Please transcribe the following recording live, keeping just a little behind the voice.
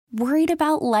Worried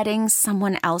about letting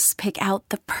someone else pick out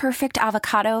the perfect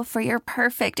avocado for your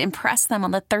perfect impress them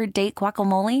on the third date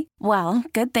guacamole? Well,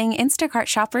 good thing Instacart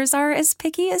shoppers are as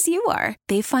picky as you are.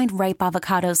 They find ripe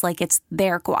avocados like it's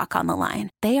their guac on the line.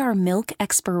 They are milk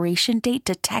expiration date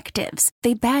detectives.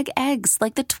 They bag eggs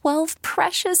like the 12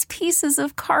 precious pieces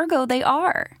of cargo they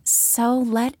are. So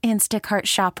let Instacart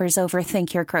shoppers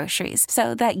overthink your groceries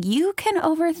so that you can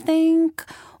overthink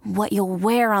what you'll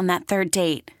wear on that third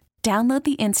date. Download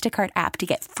the Instacart app to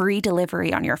get free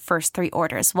delivery on your first 3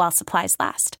 orders while supplies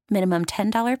last. Minimum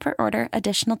 $10 per order.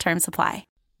 Additional terms apply.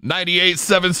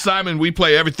 98.7 Simon, we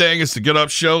play everything. It's the Get Up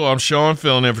Show. I'm Sean,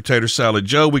 filling in for Tater Salad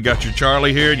Joe. We got your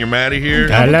Charlie here and your Maddie here.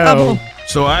 Hello.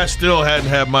 So I still hadn't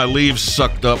had my leaves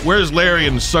sucked up. Where's Larry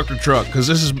in the sucker truck? Because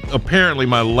this is apparently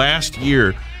my last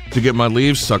year to get my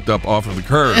leaves sucked up off of the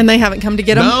curb. And they haven't come to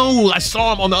get them? No, I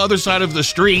saw them on the other side of the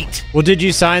street. Well, did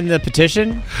you sign the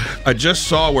petition? I just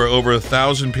saw where over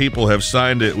 1,000 people have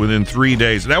signed it within 3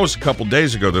 days. And that was a couple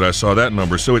days ago that I saw that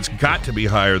number, so it's got to be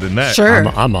higher than that. Sure.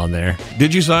 I'm on there.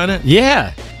 Did you sign it?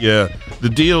 Yeah. Yeah. The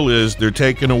deal is they're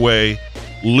taking away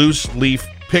loose leaf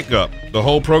pickup. The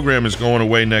whole program is going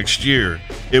away next year.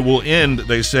 It will end,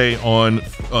 they say,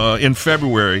 in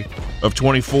February of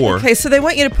 24. Okay, so they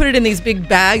want you to put it in these big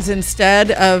bags instead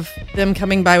of them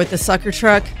coming by with the sucker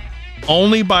truck?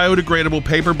 Only biodegradable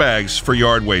paper bags for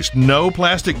yard waste. No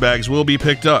plastic bags will be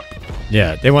picked up.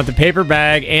 Yeah, they want the paper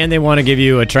bag, and they want to give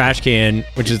you a trash can,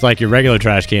 which is like your regular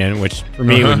trash can, which for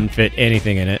me wouldn't fit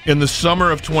anything in it. In the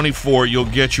summer of 24, you'll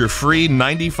get your free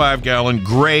 95-gallon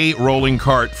gray rolling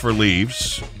cart for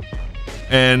leaves.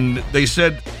 And they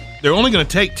said they're only going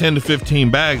to take 10 to 15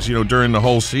 bags, during the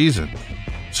whole season.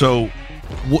 So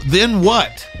then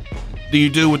what do you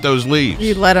do with those leaves?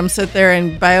 You let them sit there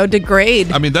and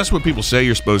biodegrade. I mean, that's what people say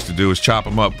you're supposed to do is chop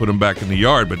them up, put them back in the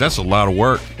yard, but that's a lot of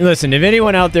work. Listen, if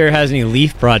anyone out there has any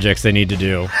leaf projects they need to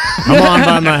do, come on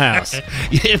by my house.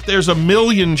 If there's 1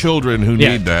 million children who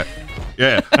need that.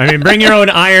 Yeah. I mean, bring your own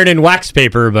iron and wax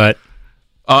paper, but...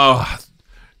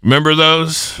 Remember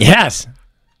those? Yes.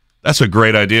 That's a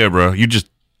great idea, bro. You just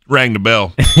rang the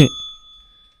bell.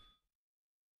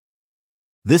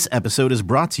 This episode is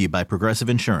brought to you by Progressive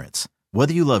Insurance.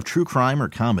 Whether you love true crime or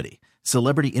comedy,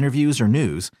 celebrity interviews or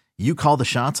news, you call the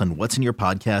shots on what's in your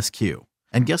podcast queue.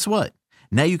 And guess what?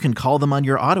 Now you can call them on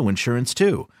your auto insurance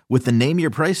too with the Name Your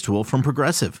Price tool from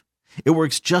Progressive. It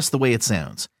works just the way it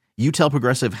sounds. You tell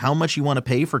Progressive how much you want to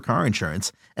pay for car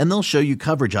insurance, and they'll show you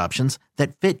coverage options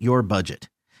that fit your budget.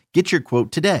 Get your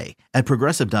quote today at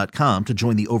Progressive.com to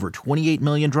join the over 28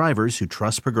 million drivers who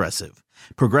trust Progressive.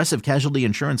 Progressive Casualty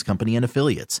Insurance Company and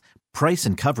Affiliates. Price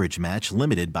and coverage match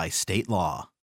limited by state law.